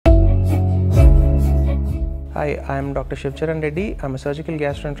Hi, I am Dr. Siva Charan Reddy. I am a surgical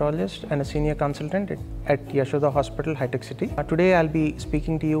gastroenterologist and a senior consultant at Yashoda Hospital, High-Tech City. Today I'll be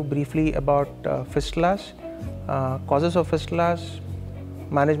speaking to you briefly about fistulas, causes of fistulas,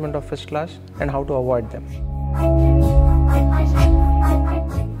 management of fistulas, and how to avoid them.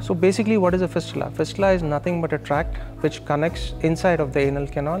 So basically, what is a fistula? Fistula is nothing but a tract which connects inside of the anal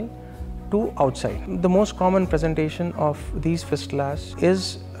canal to outside. The most common presentation of these fistulas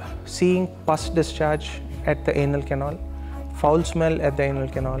is seeing pus discharge at the anal canal, foul smell at the anal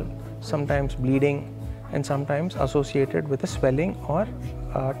canal, sometimes bleeding, and sometimes associated with a swelling or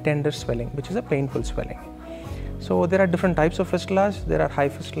tender swelling, which is a painful swelling. So there are different types of fistulas. There are high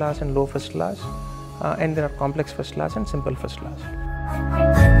fistulas and low fistulas, and there are complex fistulas and simple fistulas.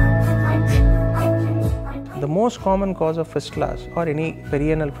 The most common cause of fistulas or any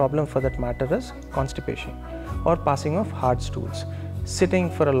perianal problem for that matter is constipation or passing of hard stools, sitting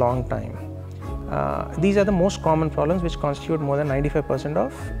for a long time. These are the most common problems which constitute more than 95%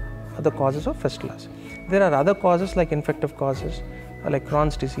 of the causes of fistulas. There are other causes like infective causes like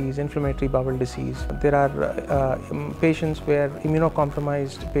Crohn's disease, inflammatory bowel disease. There are patients where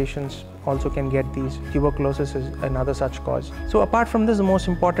immunocompromised patients also can get these. Tuberculosis is another such cause. So apart from this, the most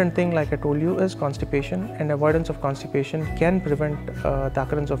important thing, like I told you, is constipation, and avoidance of constipation can prevent the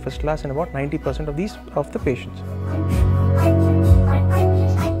occurrence of fistulas in about 90% of the patients.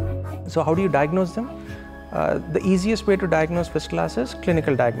 So how do you diagnose them? The easiest way to diagnose fistulas is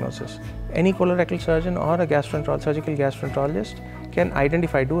clinical diagnosis. Any colorectal surgeon or a surgical gastroenterologist can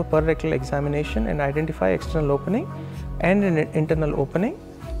do a per-rectal examination and identify external opening and an internal opening,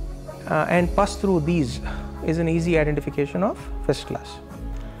 and pass through these is an easy identification of fistulas.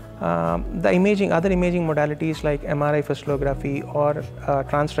 Other imaging modalities like MRI fistulography or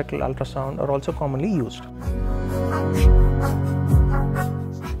transrectal ultrasound are also commonly used.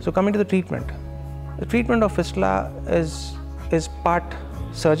 So coming to the treatment. The treatment of fistula is part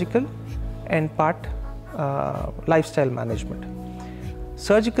surgical and part lifestyle management.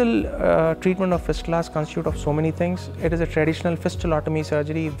 Surgical treatment of fistulas constitute of so many things. It is a traditional fistulotomy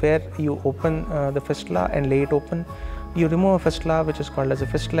surgery where you open the fistula and lay it open. You remove a fistula, which is called as a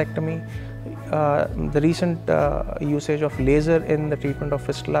fistulectomy. The recent usage of laser in the treatment of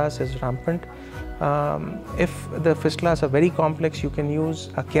fistulas is rampant. If the fistulas are very complex, you can use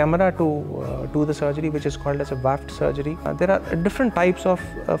a camera to do the surgery, which is called as a waft surgery. There are different types of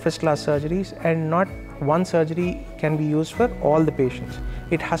fistula surgeries, and not one surgery can be used for all the patients.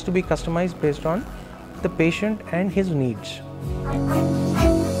 It has to be customized based on the patient and his needs.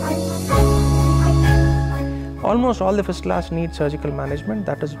 Almost all the fistulas need surgical management.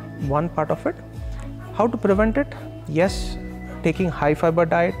 That is one part of it. How to prevent it? Yes, taking high fiber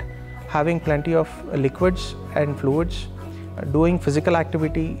diet, having plenty of liquids and fluids, doing physical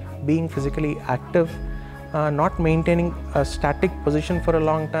activity, being physically active, not maintaining a static position for a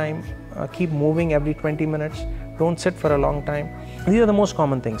long time, keep moving every 20 minutes, don't sit for a long time. These are the most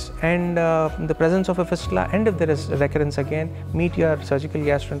common things. And the presence of a fistula, and if there is recurrence again, meet your surgical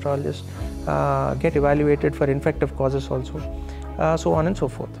gastroenterologist, get evaluated for infective causes also, so on and so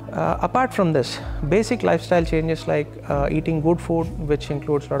forth. Apart from this, basic lifestyle changes like eating good food, which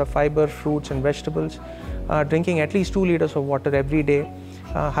includes a lot of fiber, fruits and vegetables, drinking at least 2 liters of water every day,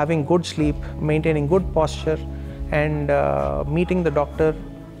 having good sleep, maintaining good posture, and meeting the doctor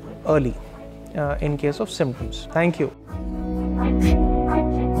early in case of symptoms. Thank you.